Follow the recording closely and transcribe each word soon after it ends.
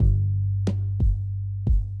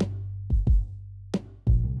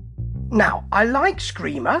Now, I like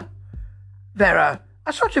Screamer. They're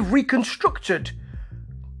a sort of reconstructed...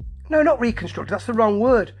 No, not reconstructed, that's the wrong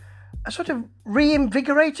word. A sort of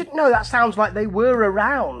reinvigorated... No, that sounds like they were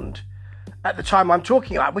around at the time I'm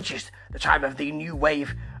talking about, which is the time of the new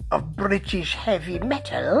wave of British heavy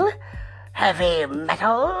metal. Heavy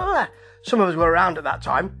metal. Some of us were around at that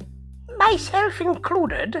time, myself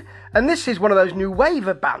included. And this is one of those new wave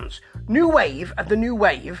of bands. New wave of the new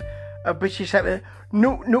wave of British heavy...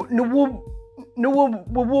 Yeah,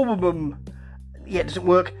 it doesn't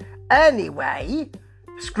work. Anyway,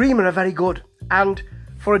 Screamer are very good. And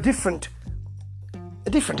for a different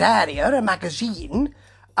area, a magazine,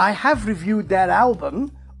 I have reviewed their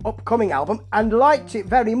upcoming album, and liked it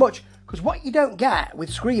very much. Because what you don't get with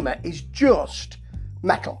Screamer is just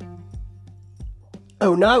metal.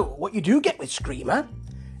 Oh no, what you do get with Screamer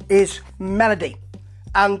is melody.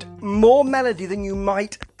 And more melody than you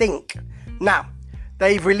might think. Now,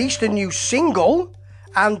 they've released a new single,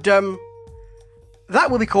 and that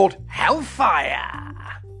will be called Hellfire.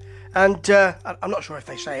 And I'm not sure if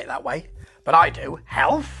they say it that way, but I do.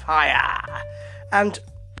 Hellfire. And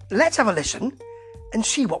let's have a listen and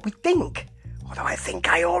see what we think. Although I think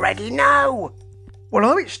I already know. Well,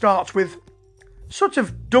 although it starts with sort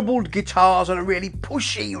of doubled guitars and a really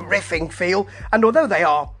pushy riffing feel, and although they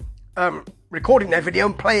are recording their video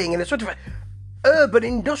and playing in a sort of urban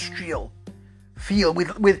industrial feel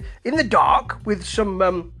with in the dark, with some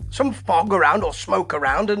fog around or smoke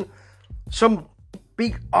around and some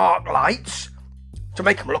big arc lights to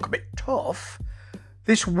make them look a bit tough,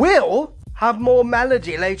 this will have more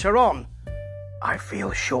melody later on. I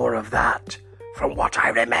feel sure of that from what I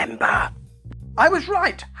remember. I was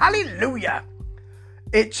right. Hallelujah.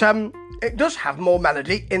 It does have more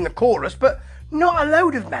melody in the chorus, but not a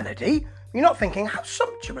load of melody. You're not thinking how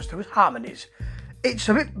sumptuous those harmonies. It's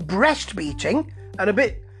a bit breast-beating and a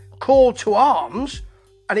bit call to arms,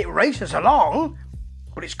 and it races along,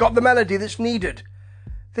 but it's got the melody that's needed.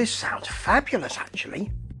 This sounds fabulous,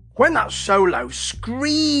 actually. When that solo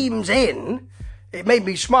screams in, it made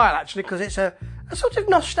me smile, actually, because it's a sort of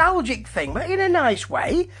nostalgic thing, but in a nice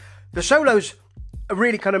way. The solos are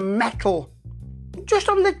really kind of metal, just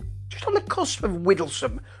on the cusp of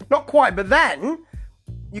Whittlesome. Not quite, but then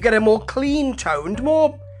you get a more clean-toned,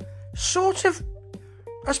 more sort of,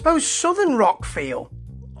 I suppose, southern rock feel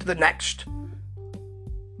to the next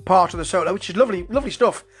part of the solo, which is lovely, lovely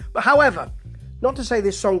stuff. But however, not to say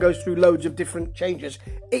this song goes through loads of different changes.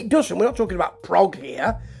 It doesn't. We're not talking about prog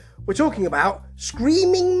here. We're talking about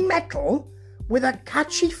screaming metal with a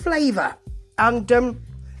catchy flavour. And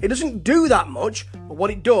it doesn't do that much, but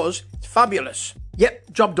what it does, it's fabulous.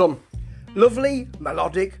 Yep, job done. Lovely,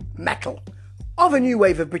 melodic metal. Of a new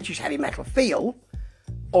wave of British heavy metal feel,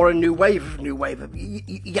 or a new wave of you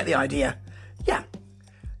get the idea. Yeah.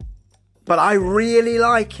 But I really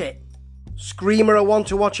like it. Screamer are one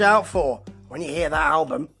to watch out for. When you hear that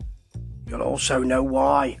album, you'll also know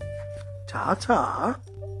why. Ta-ta.